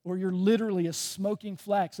there. Or you're literally a smoking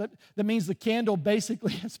flax. That means the candle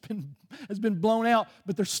basically has been blown out,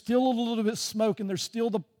 but there's still a little bit of smoke, and there's still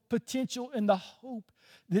the potential and the hope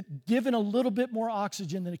that given a little bit more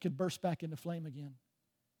oxygen, that it could burst back into flame again.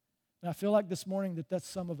 And I feel like this morning that that's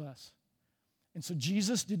some of us. And so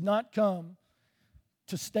Jesus did not come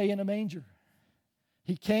to stay in a manger.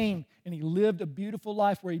 He came and he lived a beautiful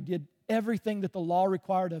life where he did everything that the law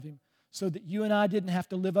required of him, so that you and I didn't have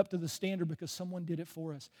to live up to the standard because someone did it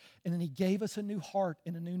for us. And then he gave us a new heart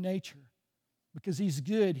and a new nature. Because he's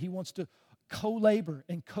good, he wants to co-labor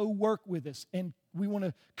and co-work with us. And we want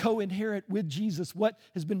to co-inherit with Jesus what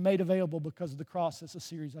has been made available because of the cross. That's a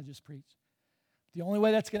series I just preached. The only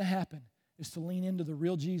way that's going to happen is to lean into the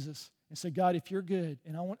real Jesus and say, God, if you're good,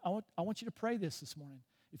 and I want you to pray this morning.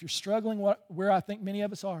 If you're struggling where I think many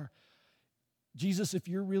of us are, Jesus, if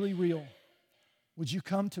you're really real, would you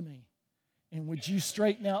come to me? And would you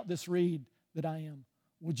straighten out this reed that I am?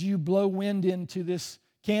 Would you blow wind into this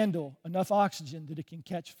candle, enough oxygen that it can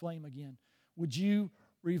catch flame again? Would you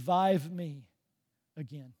revive me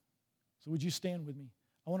again? So would you stand with me?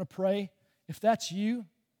 I want to pray. If that's you,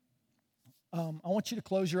 I want you to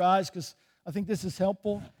close your eyes, because I think this is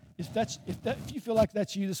helpful. If you feel like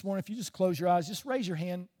that's you this morning, if you just close your eyes, just raise your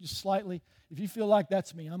hand just slightly. If you feel like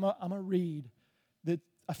that's me, I'm a reed that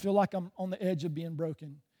I feel like I'm on the edge of being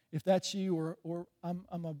broken. If that's you, or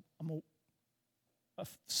I'm a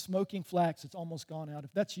smoking flax that's almost gone out.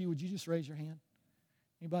 If that's you, would you just raise your hand?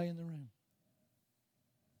 Anybody in the room?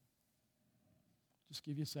 Just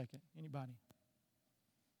give you a second. Anybody?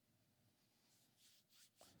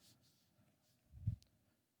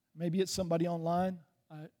 Maybe it's somebody online.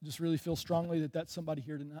 I just really feel strongly that that's somebody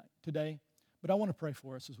here today. But I want to pray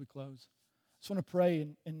for us as we close. I just want to pray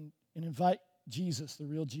and invite Jesus, the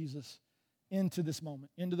real Jesus, into this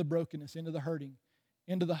moment, into the brokenness, into the hurting,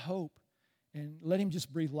 into the hope, and let him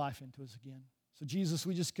just breathe life into us again. So Jesus,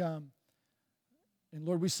 we just come, and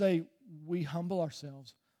Lord, we say we humble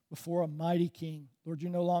ourselves before a mighty King. Lord,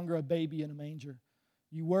 you're no longer a baby in a manger.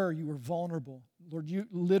 You were vulnerable. Lord, you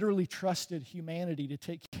literally trusted humanity to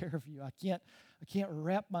take care of you. I can't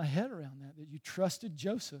wrap my head around that you trusted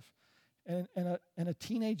Joseph and a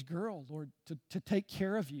teenage girl, Lord, to take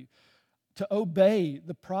care of you, to obey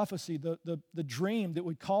the prophecy, the dream that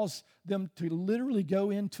would cause them to literally go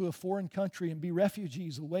into a foreign country and be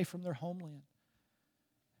refugees away from their homeland.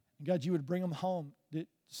 And God, you would bring them home, that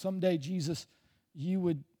someday, Jesus, you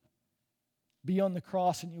would be on the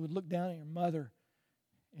cross and you would look down at your mother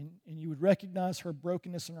and you would recognize her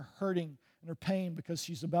brokenness and her hurting and her pain because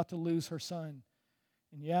she's about to lose her son.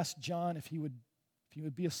 And you asked John if he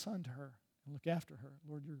would be a son to her and look after her.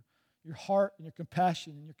 Lord, your heart and your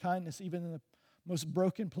compassion and your kindness, even in the most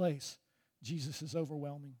broken place, Jesus, is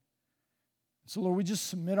overwhelming. So, Lord, we just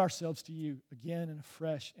submit ourselves to you again and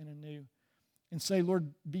afresh and anew and say,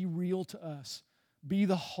 Lord, be real to us. Be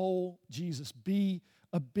the whole Jesus. Be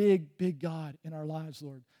a big, big God in our lives,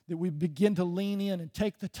 Lord, that we begin to lean in and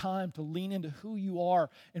take the time to lean into who you are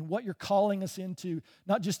and what you're calling us into,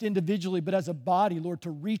 not just individually, but as a body, Lord,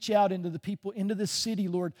 to reach out into the people, into this city,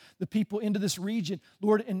 Lord, the people into this region,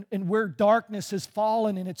 Lord, and where darkness has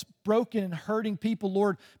fallen and it's broken and hurting people,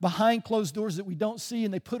 Lord, behind closed doors that we don't see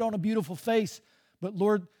and they put on a beautiful face. But,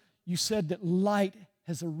 Lord, you said that light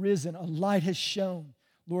has arisen, a light has shone.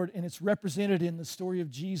 Lord, and it's represented in the story of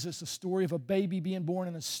Jesus, a story of a baby being born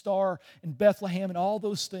in a star in Bethlehem and all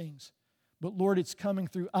those things. But Lord, it's coming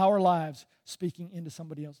through our lives, speaking into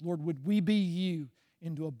somebody else. Lord, would we be you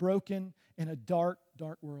into a broken and a dark,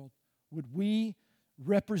 dark world? Would we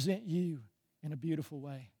represent you in a beautiful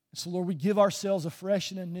way? So Lord, we give ourselves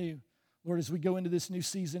afresh and anew. Lord, as we go into this new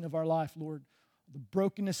season of our life, Lord, the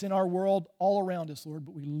brokenness in our world all around us, Lord,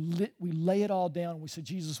 but we lay it all down. We say,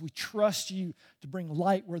 Jesus, we trust you to bring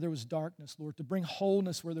light where there was darkness, Lord, to bring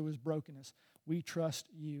wholeness where there was brokenness. We trust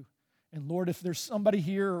you. And Lord, if there's somebody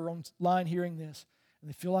here or online hearing this, and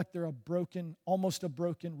they feel like they're almost a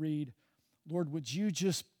broken reed, Lord, would you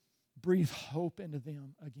just breathe hope into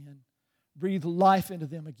them again? Breathe life into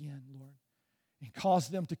them again, Lord, and cause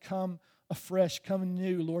them to come afresh, come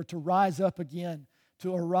new, Lord, to rise up again,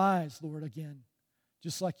 to arise, Lord, again,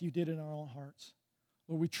 just like you did in our own hearts.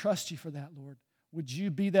 Lord, we trust you for that, Lord. Would you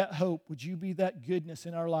be that hope? Would you be that goodness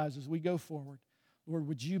in our lives as we go forward? Lord,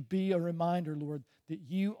 would you be a reminder, Lord, that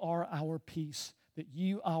you are our peace, that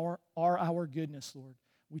you are our goodness, Lord.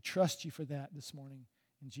 We trust you for that this morning.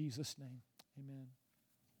 In Jesus' name, amen.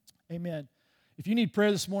 Amen. If you need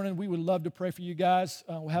prayer this morning, we would love to pray for you guys.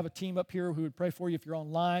 We'll have a team up here who would pray for you. If you're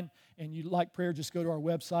online and you'd like prayer, just go to our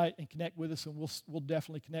website and connect with us, and we'll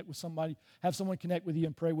definitely connect with somebody, have someone connect with you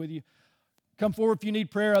and pray with you. Come forward if you need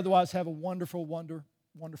prayer. Otherwise, have a wonderful,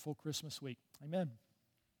 wonderful Christmas week. Amen.